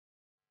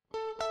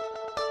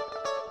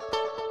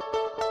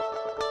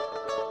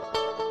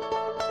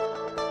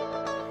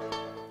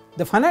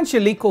The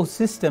financial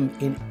ecosystem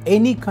in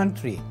any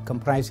country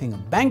comprising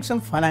of banks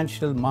and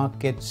financial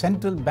markets,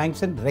 central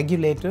banks and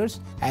regulators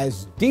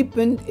has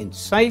deepened in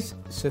size,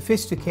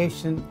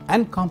 sophistication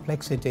and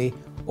complexity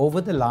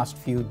over the last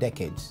few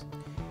decades.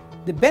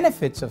 The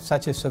benefits of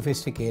such a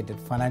sophisticated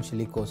financial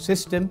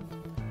ecosystem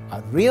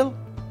are real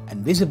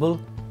and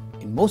visible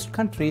in most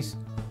countries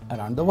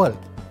around the world.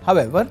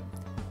 However,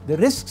 the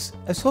risks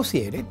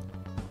associated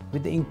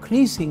with the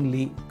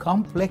increasingly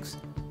complex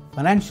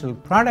financial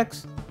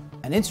products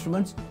and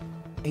instruments,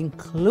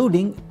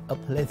 including a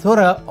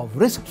plethora of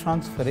risk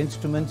transfer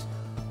instruments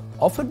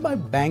offered by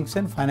banks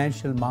and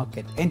financial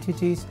market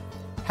entities,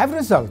 have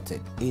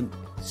resulted in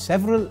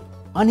several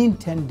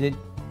unintended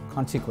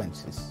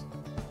consequences.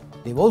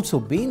 They've also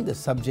been the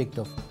subject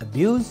of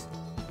abuse,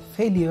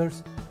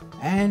 failures,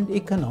 and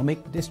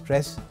economic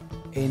distress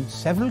in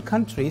several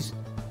countries,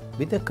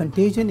 with a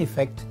contagion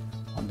effect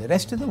on the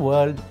rest of the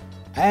world,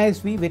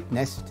 as we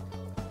witnessed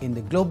in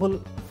the global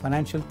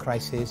financial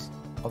crisis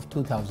of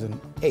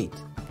 2008.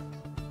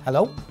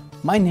 Hello,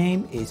 my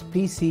name is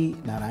P.C.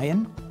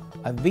 Narayan.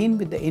 I've been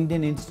with the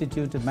Indian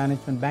Institute of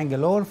Management,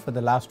 Bangalore for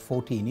the last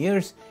 14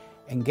 years,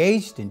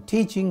 engaged in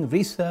teaching,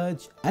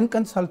 research and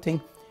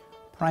consulting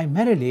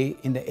primarily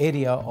in the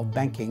area of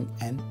banking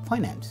and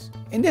finance.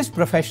 In this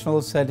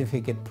professional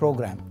certificate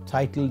program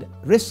titled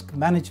Risk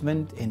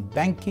Management in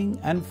Banking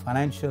and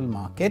Financial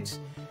Markets,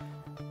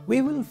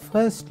 we will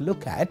first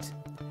look at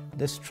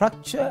the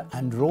structure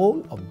and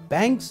role of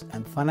banks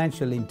and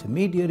financial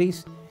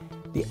intermediaries,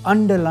 the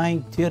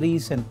underlying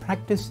theories and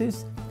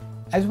practices,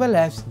 as well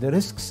as the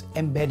risks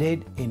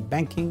embedded in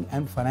banking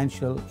and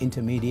financial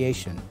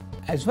intermediation,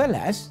 as well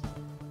as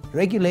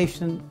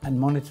regulation and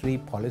monetary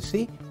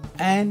policy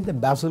and the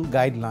Basel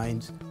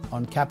guidelines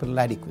on capital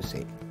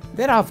adequacy.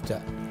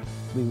 Thereafter,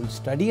 we will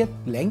study at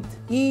length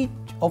each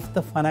of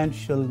the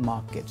financial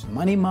markets,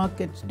 money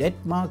markets, debt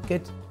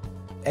markets,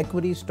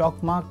 equity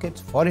stock markets,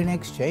 foreign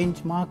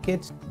exchange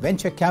markets,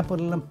 venture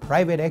capital and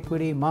private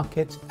equity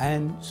markets,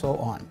 and so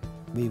on.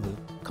 We will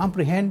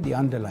comprehend the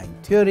underlying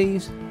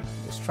theories,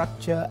 the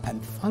structure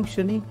and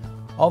functioning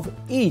of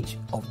each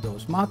of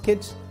those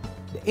markets,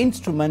 the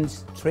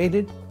instruments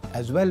traded,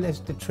 as well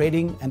as the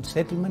trading and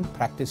settlement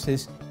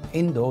practices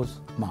in those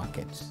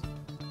markets.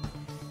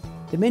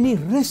 The many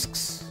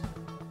risks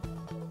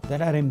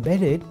that are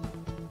embedded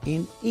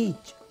in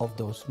each of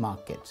those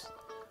markets,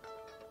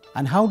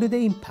 and how do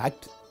they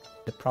impact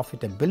the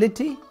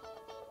profitability,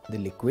 the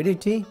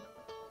liquidity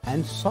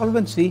and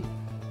solvency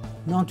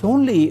not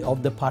only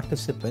of the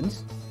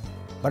participants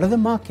but of the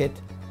market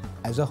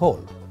as a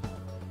whole.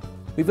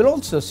 We will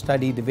also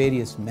study the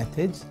various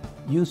methods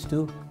used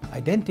to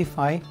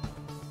identify,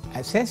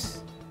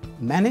 assess,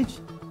 manage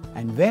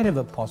and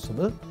wherever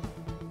possible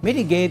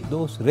mitigate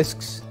those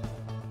risks.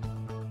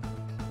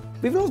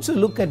 We will also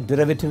look at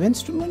derivative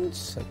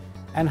instruments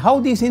and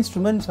how these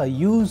instruments are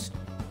used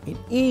in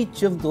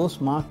each of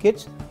those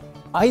markets,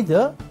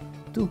 either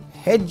to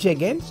hedge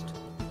against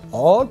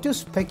or to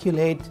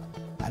speculate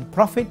and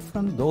profit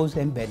from those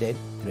embedded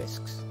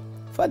risks.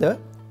 Further,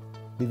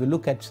 we will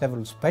look at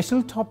several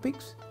special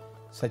topics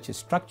such as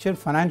structured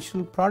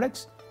financial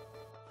products,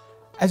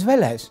 as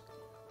well as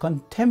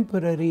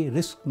contemporary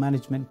risk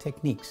management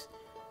techniques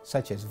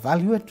such as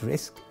value at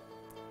risk,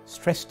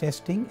 stress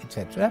testing,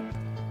 etc.,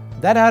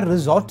 that are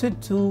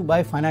resorted to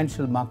by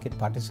financial market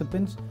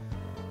participants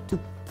to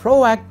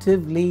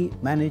proactively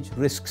manage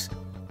risks,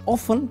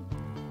 often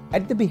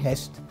at the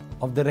behest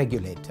of the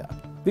regulator.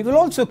 We will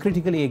also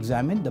critically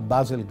examine the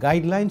Basel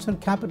guidelines on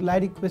capital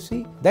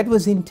adequacy that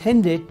was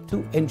intended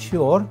to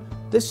ensure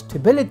the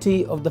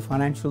stability of the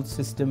financial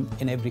system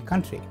in every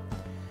country,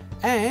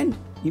 and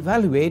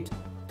evaluate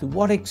to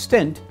what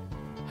extent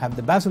have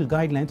the Basel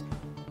guidelines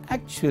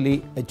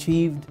actually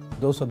achieved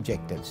those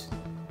objectives.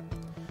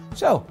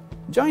 So,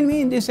 join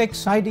me in this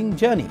exciting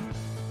journey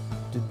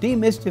to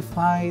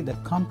demystify the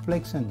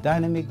complex and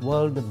dynamic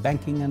world of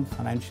banking and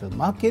financial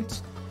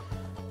markets,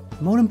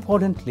 more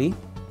importantly,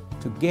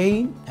 to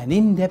gain an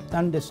in-depth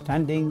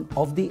understanding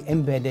of the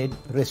embedded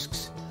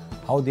risks,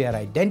 how they are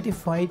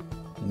identified,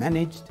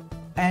 managed,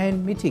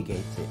 and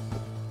mitigated.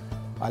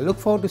 I look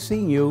forward to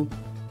seeing you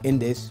in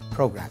this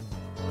program.